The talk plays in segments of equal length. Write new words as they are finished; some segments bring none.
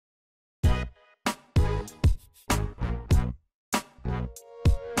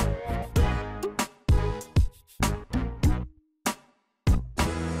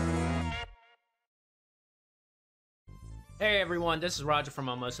Hey everyone, this is Roger from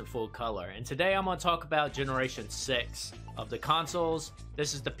Almost in Full Color, and today I'm going to talk about Generation 6 of the consoles.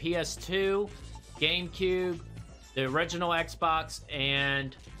 This is the PS2, Gamecube, the original Xbox,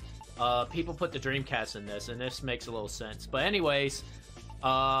 and people put the Dreamcast in this, and this makes a little sense. But anyways,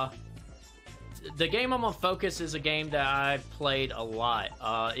 the game I'm going to focus is a game that I've played a lot.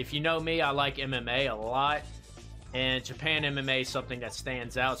 If you know me, I like MMA a lot, and Japan MMA is something that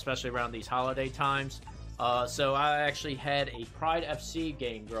stands out, especially around these holiday times. So I actually had a Pride FC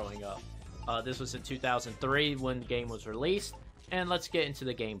game growing up. This was in 2003 when the game was released, and let's get into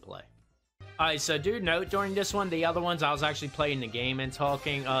the gameplay. Alright, so do note during this one, the other ones I was actually playing the game and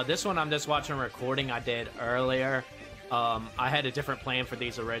talking. This one I'm just watching a recording I did earlier. I had a different plan for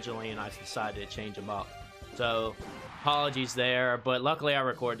these originally, and I decided to change them up. So apologies there, but luckily I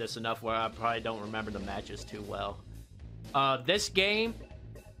recorded this enough where I probably don't remember the matches too well. This game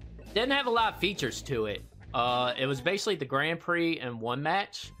didn't have a lot of features to it. It was basically the Grand Prix in one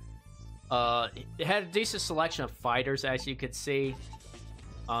match. It had a decent selection of fighters, as you could see.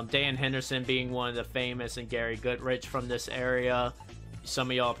 Dan Henderson being one of the famous, and Gary Goodrich from this area. Some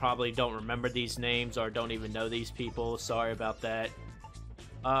of y'all probably don't remember these names or don't even know these people. Sorry about that.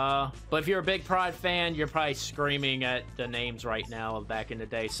 But if you're a big Pride fan, you're probably screaming at the names right now of back in the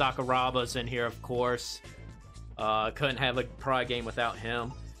day. Sakuraba's in here, of course. Couldn't have a Pride game without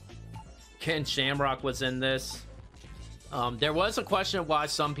him. Ken Shamrock was in this. There was a question of why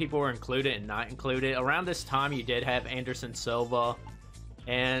some people were included and not included. Around this time, you did have Anderson Silva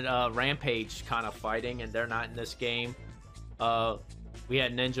and Rampage kind of fighting, and they're not in this game. We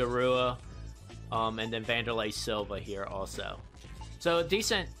had Ninja Rua and then Vanderlei Silva here also. So a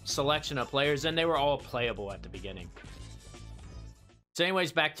decent selection of players, and they were all playable at the beginning. So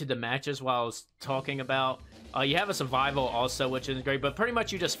anyways, back to the matches while I was talking about. You have a survival also, which is great, but pretty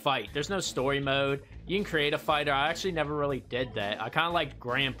much you just fight. There's no story mode. You can create a fighter. I actually never really did that. I kind of liked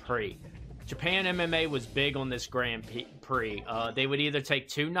Grand Prix. Japan MMA was big on this Grand Prix. They would either take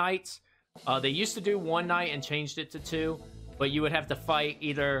 2 nights. They used to do 1 night and changed it to 2, but you would have to fight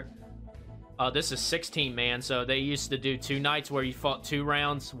either... this is 16-man, so they used to do 2 nights where you fought 2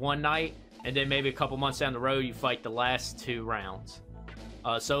 rounds 1 night, and then maybe a couple months down the road, you fight the last 2 rounds.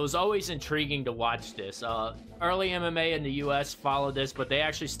 So it was always intriguing to watch this. Early MMA in the US followed this, but they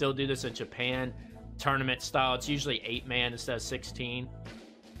actually still do this in Japan, tournament style. It's usually 8-man instead of 16.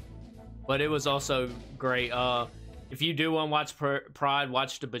 But it was also great. If you do want to watch Pride,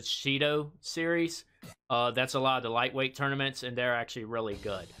 watch the Bushido series. That's a lot of the lightweight tournaments, and they're actually really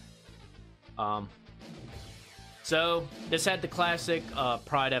good. So this had the classic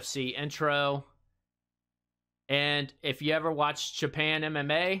Pride FC intro. And if you ever watch Japan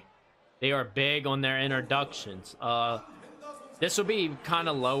MMA, they are big on their introductions. This will be kind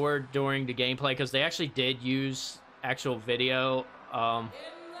of lower during the gameplay because they actually did use actual video. I'm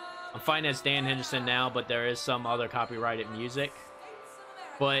fine as Dan Henderson now, but there is some other copyrighted music.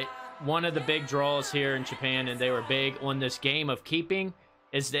 But one of the big draws here in Japan, and they were big on this game of keeping,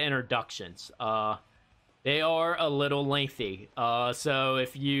 is the introductions. They are a little lengthy. So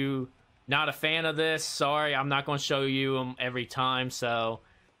if you... not a fan of this, sorry, I'm not going to show you them every time, so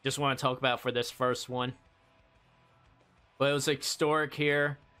just want to talk about for this first one. But it was historic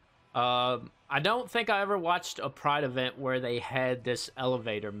here. I don't think I ever watched a Pride event where they had this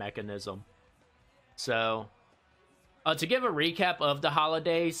elevator mechanism. So, to give a recap of the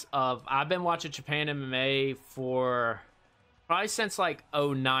holidays, I've been watching Japan MMA for probably since like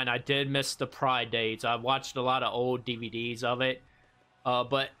 09. I did miss the Pride dates. I've watched a lot of old DVDs of it.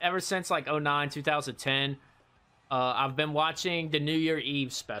 But ever since like 09, 2010, I've been watching the New Year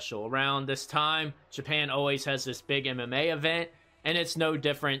Eve special. Around this time, Japan always has this big MMA event, and it's no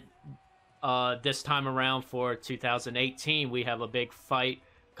different this time around for 2018. We have a big fight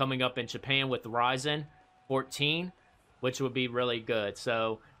coming up in Japan with Ryzen 14, which would be really good.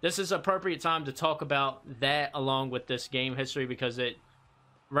 So this is appropriate time to talk about that along with this game history because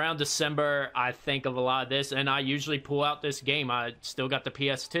around December, I think of a lot of this, and I usually pull out this game. I still got the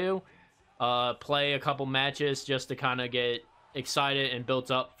PS2, play a couple matches just to kind of get excited and built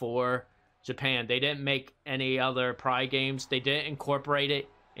up for Japan. They didn't make any other Pride games. They didn't incorporate it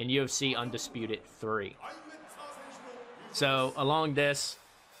in UFC Undisputed 3. So along this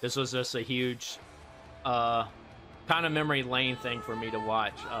was just a huge kind of memory lane thing for me to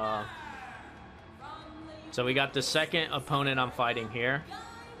watch. So we got the second opponent I'm fighting here.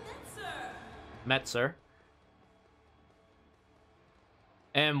 Metzer.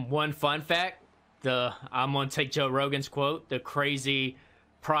 And one fun fact, I'm gonna take Joe Rogan's quote, the crazy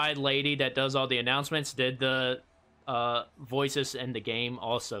Pride lady that does all the announcements did the voices in the game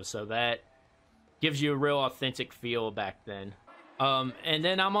also, so that gives you a real authentic feel back then. And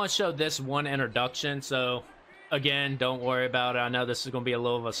then I'm gonna show this one introduction, so again, don't worry about it. I know this is gonna be a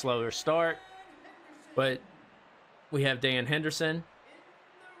little of a slower start, but we have Dan Henderson,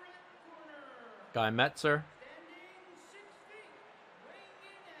 Guy Metzer,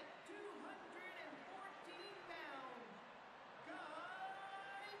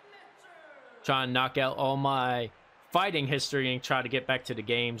 trying to knock out all my fighting history and try to get back to the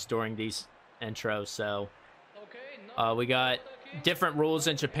games during these intros. So we got different rules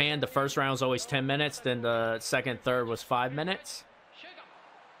in Japan. The first round was always 10 minutes, then the second, third was 5 minutes.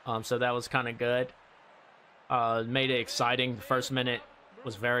 So that was kind of good. Made it exciting. The first minute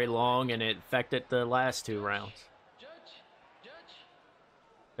was very long, and it affected the last 2 rounds.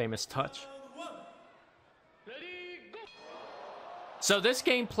 Famous touch. So this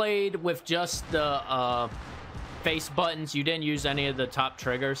game played with just the face buttons. You didn't use any of the top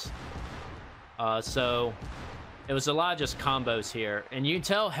triggers. So it was a lot of just combos here. And you can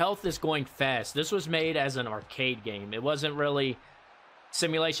tell health is going fast. This was made as an arcade game. It wasn't really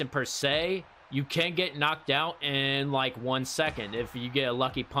simulation per se. You can get knocked out in like 1 second. If you get a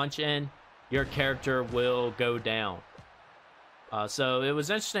lucky punch in, your character will go down. So it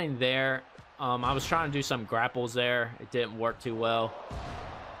was interesting there. I was trying to do some grapples there. It didn't work too well.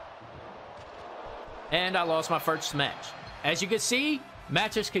 And I lost my first match. As you can see,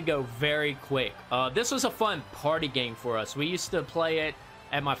 matches could go very quick. This was a fun party game for us. We used to play it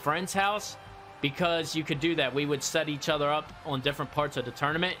at my friend's house because you could do that. We would set each other up on different parts of the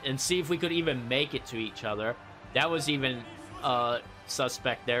tournament and see if we could even make it to each other. That was even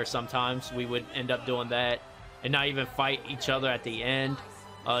suspect there sometimes. We would end up doing that and not even fight each other at the end.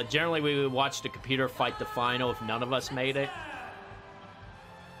 Generally, we would watch the computer fight the final if none of us made it.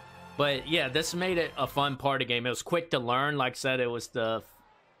 But yeah, this made it a fun party game. It was quick to learn. Like I said, it was the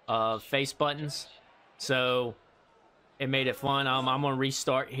face buttons. So it made it fun. I'm going to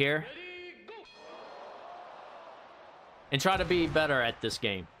restart here. And try to be better at this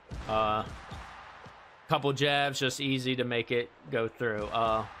game. Couple jabs, just easy to make it go through.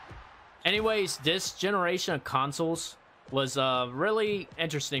 Anyways, this generation of consoles was really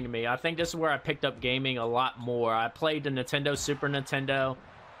interesting to me. I think this is where I picked up gaming a lot more. I played the Nintendo, Super Nintendo.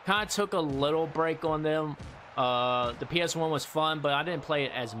 Kind of took a little break on them. The PS1 was fun, but I didn't play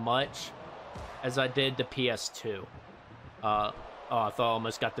it as much as I did the PS2. Oh, I thought I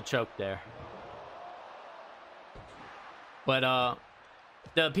almost got the choke there. But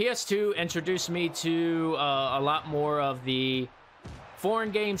the PS2 introduced me to a lot more of the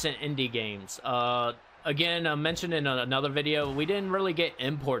foreign games and indie games. Again, I mentioned in another video, we didn't really get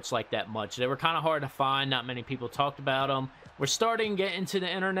imports like that much. They were kind of hard to find. Not many people talked about them. We're starting to get into the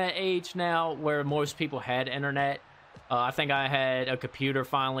internet age now where most people had internet. I think I had a computer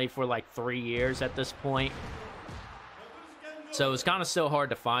finally for like 3 years at this point. So it's kind of still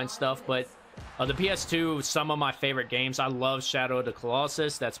hard to find stuff, but the PS2, some of my favorite games. I love Shadow of the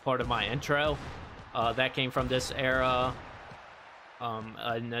Colossus. That's part of my intro. That came from this era.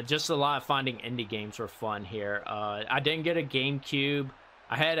 And just a lot of finding indie games were fun here. I didn't get a GameCube.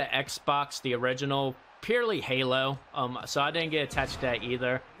 I had an Xbox, the original, purely Halo. So I didn't get attached to that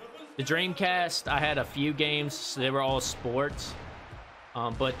either. The Dreamcast, I had a few games. They were all sports.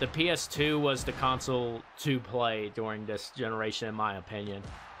 But the PS2 was the console to play during this generation, in my opinion.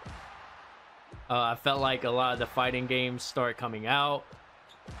 I felt like a lot of the fighting games started coming out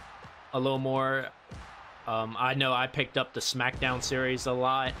a little more. I know I picked up the SmackDown series a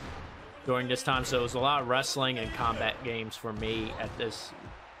lot during this time, so it was a lot of wrestling and combat games for me at this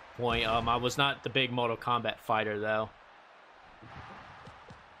point. I was not the big Mortal Kombat fighter, though.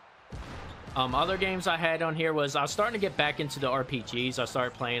 Other games I had on here was I was starting to get back into the RPGs. I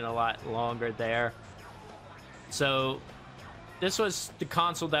started playing a lot longer there. So this was the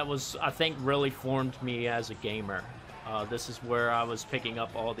console that was, I think, really formed me as a gamer. This is where I was picking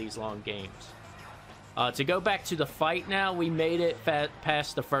up all these long games. To go back to the fight now, we made it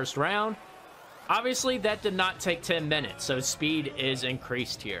past the first round. Obviously, that did not take 10 minutes, so speed is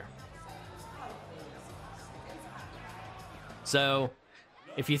increased here. So,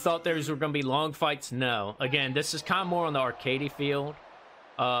 if you thought those were going to be long fights, no. Again, this is kind of more on the arcadey field.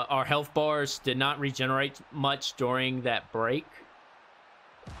 Our health bars did not regenerate much during that break.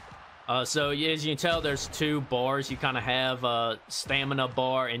 So, as you can tell, there's 2 bars. You kind of have a stamina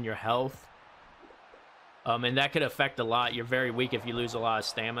bar and your health. And that could affect a lot. You're very weak if you lose a lot of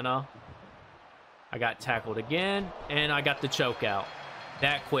stamina. I got tackled again, and I got the choke out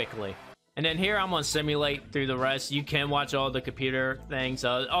that quickly. And then here I'm going to simulate through the rest. You can watch all the computer things.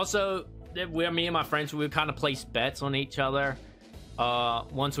 Also, me and my friends, we would kind of place bets on each other.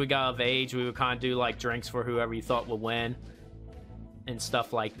 Once we got of age, we would kind of do like drinks for whoever you thought would win and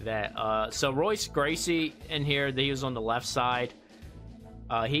stuff like that. So Royce Gracie in here, he was on the left side.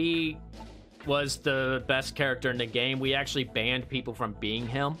 He was the best character in the game. We actually banned people from being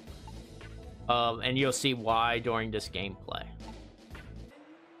him. And you'll see why during this gameplay.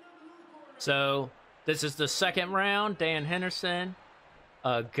 So this is the second round. Dan Henderson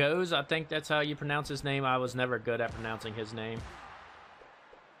goes. I think that's how you pronounce his name. I was never good at pronouncing his name.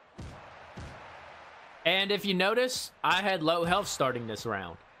 And if you notice, I had low health starting this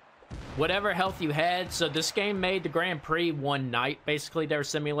round. Whatever health you had, so this game made the Grand Prix one night. Basically, they were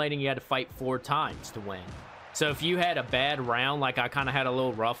simulating you had to fight 4 times to win. So if you had a bad round, like I kind of had a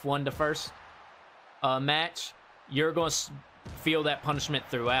little rough one the first match, you're going to feel that punishment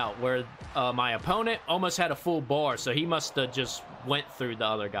throughout, where my opponent almost had a full bar, so he must have just went through the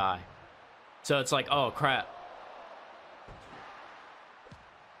other guy. So it's like, oh crap.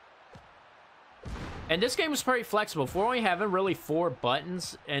 And this game was pretty flexible. For only having really 4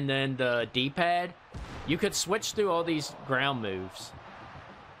 buttons and then the D-pad, you could switch through all these ground moves.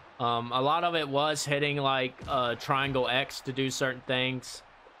 A lot of it was hitting like triangle X to do certain things.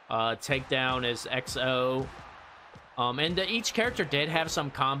 Takedown is XO. And each character did have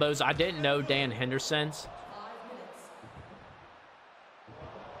some combos. I didn't know Dan Henderson's.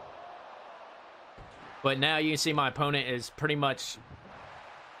 But now you can see my opponent is pretty much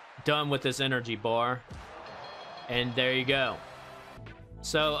done with this energy bar. And there you go.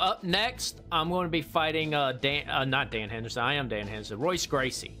 So up next, I'm going to be fighting not Dan Henderson. I am Dan Henderson. Royce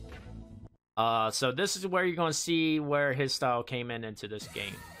Gracie. So this is where you're going to see where his style came into this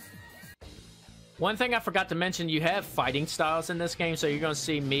game. One thing I forgot to mention, you have fighting styles in this game. So you're going to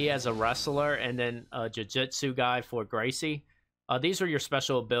see me as a wrestler and then a jiu-jitsu guy for Gracie. These are your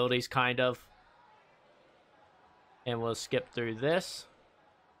special abilities, kind of. And we'll skip through this.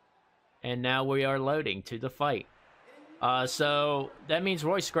 And now we are loading to the fight. So that means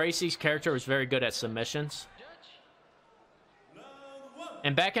Royce Gracie's character was very good at submissions.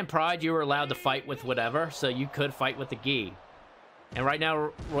 And back in Pride, you were allowed to fight with whatever, so you could fight with the gi. And right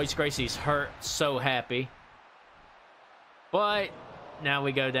now, Royce Gracie's hurt, so happy. But now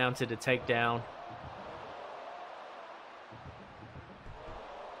we go down to the takedown.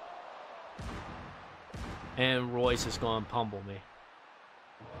 And Royce is going to pummel me.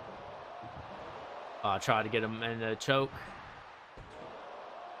 Try to get him in the choke.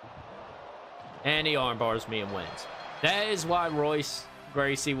 And he armbars me and wins. That is why Royce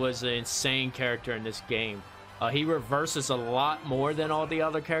Gracie was an insane character in this game. He reverses a lot more than all the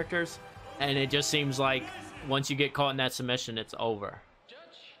other characters. And it just seems like once you get caught in that submission, it's over.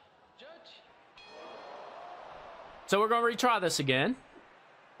 So we're going to retry this again.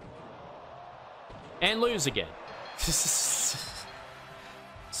 And lose again.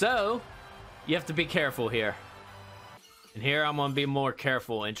 So you have to be careful here. And here I'm going to be more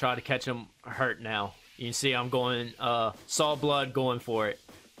careful and try to catch him hurt now. You can see I'm going, saw blood going for it.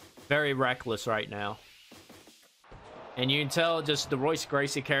 Very reckless right now. And you can tell just the Royce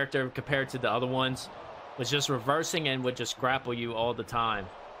Gracie character compared to the other ones was just reversing and would just grapple you all the time.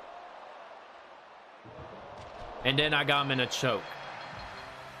 And then I got him in a choke.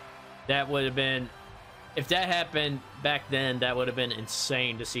 That would have been... If that happened back then, that would have been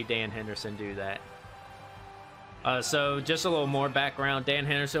insane to see Dan Henderson do that. So just a little more background. Dan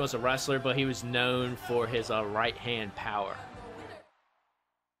Henderson was a wrestler, but he was known for his right-hand power.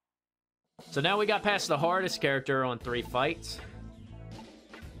 So now we got past the hardest character on 3 fights.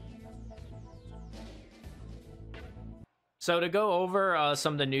 So to go over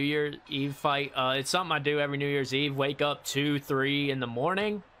some of the New Year's Eve fight, it's something I do every New Year's Eve. Wake up 2, 3 in the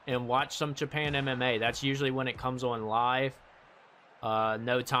morning and watch some Japan MMA. That's usually when it comes on live.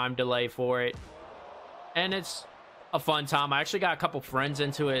 No time delay for it. And it's a fun time. I actually got a couple friends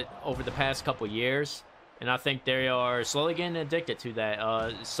into it over the past couple years. And I think they are slowly getting addicted to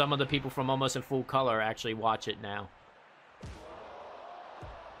that. Some of the people from Almost in Full Color actually watch it now.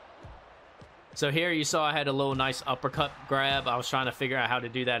 So here you saw I had a little nice uppercut grab. I was trying to figure out how to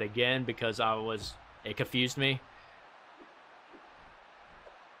do that again because it confused me.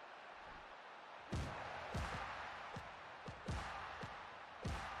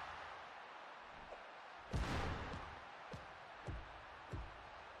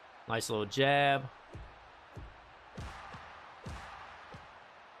 Nice little jab.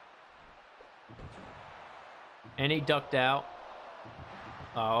 And he ducked out.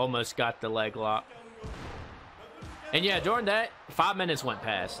 Almost got the leg lock. And yeah, during that, 5 minutes went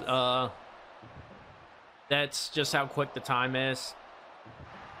past. That's just how quick the time is.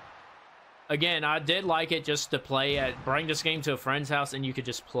 again, I did like it just to play bring this game to a friend's house and you could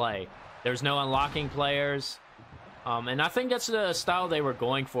just play. There's no unlocking players. And I think that's the style they were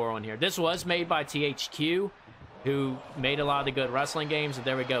going for on here. This was made by THQ, who made a lot of the good wrestling games. And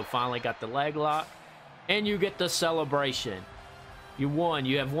there we go, finally got the leg lock. And you get the celebration. You won.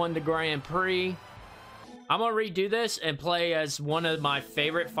 You have won the Grand Prix. I'm going to redo this and play as one of my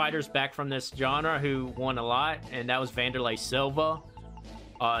favorite fighters back from this genre who won a lot, and that was Wanderlei Silva.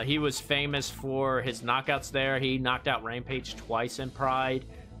 He was famous for his knockouts there. He knocked out Rampage twice in Pride,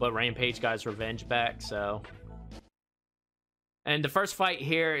 but Rampage got his revenge back, so... And the first fight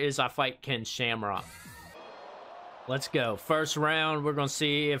here is I fight Ken Shamrock. Let's go. First round, we're going to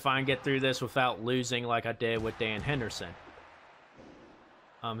see if I can get through this without losing like I did with Dan Henderson.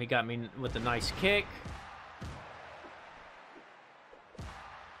 He got me with a nice kick.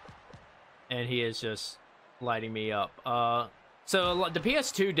 And he is just lighting me up. So the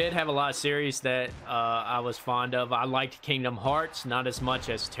PS2 did have a lot of series that I was fond of. I liked Kingdom Hearts, not as much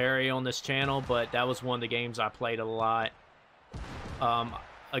as Terry on this channel, but that was one of the games I played a lot.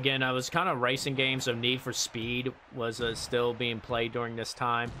 Again, I was kind of racing games, so Need for Speed was still being played during this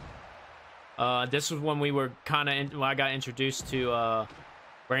time. This was when we were kind of, when I got introduced to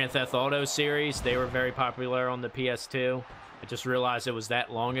Grand Theft Auto series. They were very popular on the PS2. I just realized it was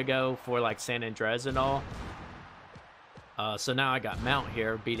that long ago for like San Andreas and all. So now I got Mount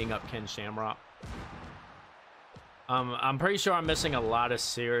here beating up Ken Shamrock. I'm pretty sure I'm missing a lot of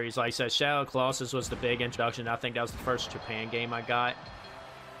series. Like I said, Shadow of the Colossus was the big introduction. I think that was the first Japan game I got.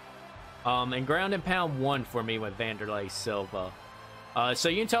 And Ground and Pound won for me with Wanderlei Silva. So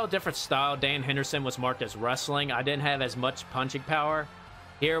you can tell a different style. Dan Henderson was marked as wrestling. I didn't have as much punching power.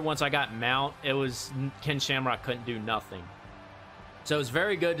 Here, once I got Mount, it was Ken Shamrock couldn't do nothing. So it's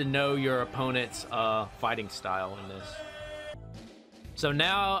very good to know your opponent's fighting style in this. So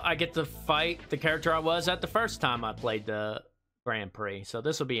now I get to fight the character I was at the first time I played the Grand Prix. So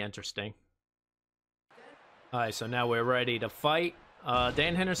this will be interesting. Alright, so now we're ready to fight.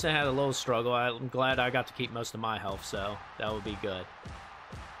 Dan Henderson had a little struggle. I'm glad I got to keep most of my health, so that would be good.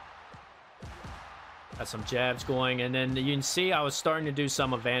 Got some jabs going, and then you can see I was starting to do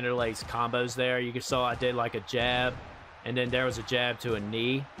some of Wanderlei's combos there. You saw I did like a jab, and then there was a jab to a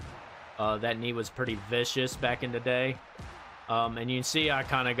knee. That knee was pretty vicious back in the day. And you can see I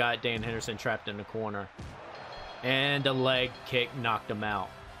kind of got Dan Henderson trapped in the corner. And a leg kick knocked him out.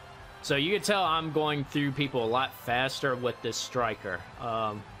 So you can tell I'm going through people a lot faster with this striker.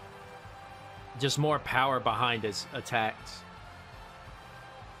 Just more power behind his attacks.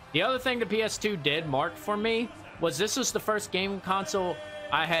 The other thing the PS2 did mark for me was this was the first game console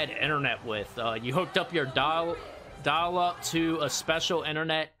I had internet with. You hooked up your dial-up to a special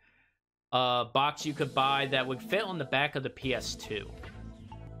internet box you could buy that would fit on the back of the PS2.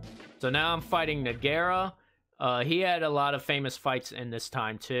 So now I'm fighting Nagara. He had a lot of famous fights in this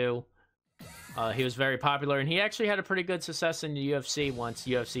time too. He was very popular, and he actually had a pretty good success in the UFC once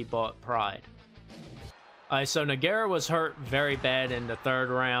UFC bought Pride. So Nagara was hurt very bad in the third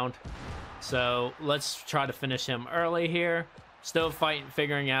round. So let's try to finish him early here. Still fighting,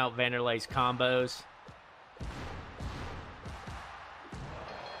 figuring out Wanderlei's combos.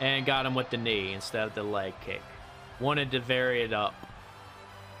 And got him with the knee instead of the leg kick. Wanted to vary it up.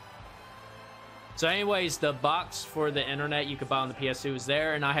 So anyways, the box for the internet you could buy on the PS2 was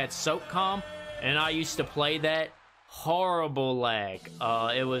there, and I had SOCOM, and I used to play that. Horrible lag.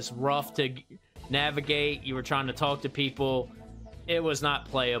 It was rough to navigate. You were trying to talk to people. It was not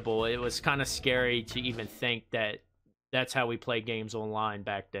playable. It was kind of scary to even think that that's how we played games online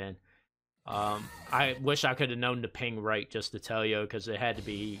back then. I wish I could have known the ping rate just to tell you, because it had to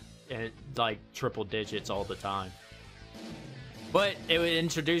be like triple digits all the time. But it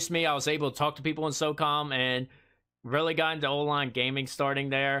introduced me. I was able to talk to people in SOCOM and really got into online gaming starting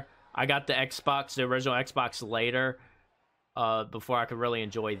there. I got the Xbox, the original Xbox later, before I could really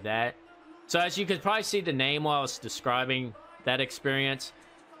enjoy that. So as you could probably see the name while I was describing that experience,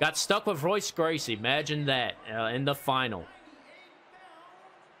 got stuck with Royce Gracie. Imagine that in the final.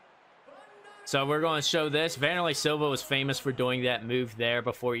 So we're going to show this. Wanderlei Silva was famous for doing that move there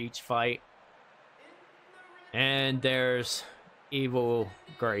before each fight. And there's Evil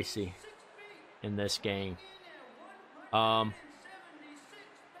Gracie in this game. So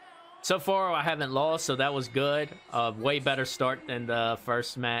far I haven't lost, so that was good. Way better start than the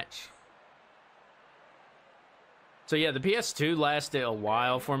first match. So yeah, the PS2 lasted a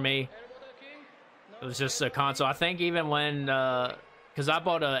while for me. It was just a console. I think even when, because I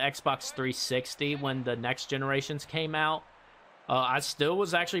bought a Xbox 360 when the next generations came out, I still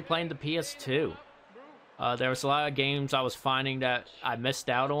was actually playing the PS2. There was a lot of games I was finding that I missed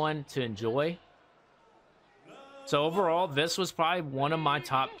out on to enjoy. So overall, this was probably one of my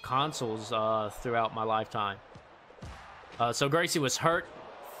top consoles throughout my lifetime. So Gracie was hurt.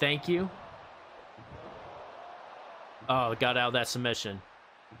 Thank you. Oh, got out of that submission.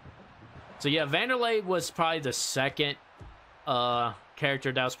 So yeah, Vanderlei was probably the second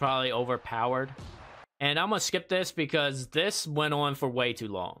character that was probably overpowered. And I'm going to skip this because this went on for way too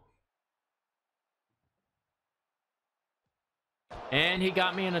long. And he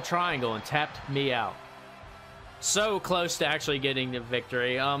got me in a triangle and tapped me out. So close to actually getting the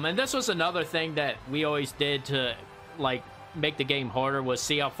victory. And this was another thing that we always did to, like, make the game harder, was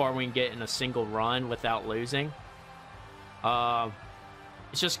see how far we can get in a single run without losing.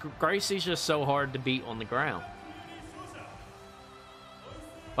 It's just, Gracie's just so hard to beat on the ground.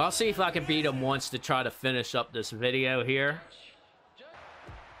 But I'll see if I can beat him once to try to finish up this video here.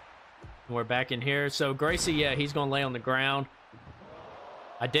 We're back in here. So Gracie, yeah, he's going to lay on the ground.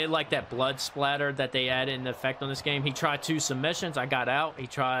 I did like that blood splatter that they added in effect on this game. He tried 2 submissions. I got out. He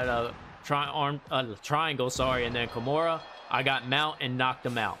tried a triangle, sorry, and then Kimura. I got mount and knocked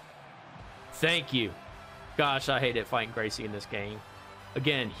him out. Thank you. Gosh, I hated fighting Gracie in this game.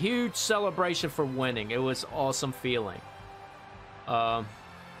 Again, huge celebration for winning. It was awesome feeling.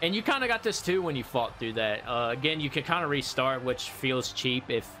 And you kind of got this too when you fought through that. Again, you can kind of restart, which feels cheap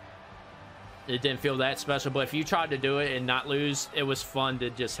if it didn't feel that special. But if you tried to do it and not lose, it was fun to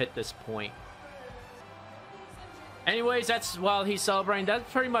just hit this point. Anyways, that's while he's celebrating. That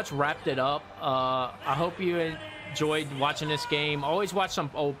pretty much wrapped it up. I hope you enjoyed watching this game. Always watch some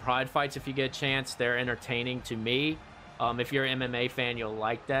old Pride fights if you get a chance. They're entertaining to me. If you're an MMA fan, you'll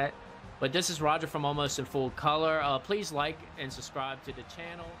like that. But this is Roger from Almost in Full Color. Please like and subscribe to the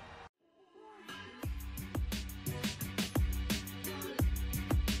channel.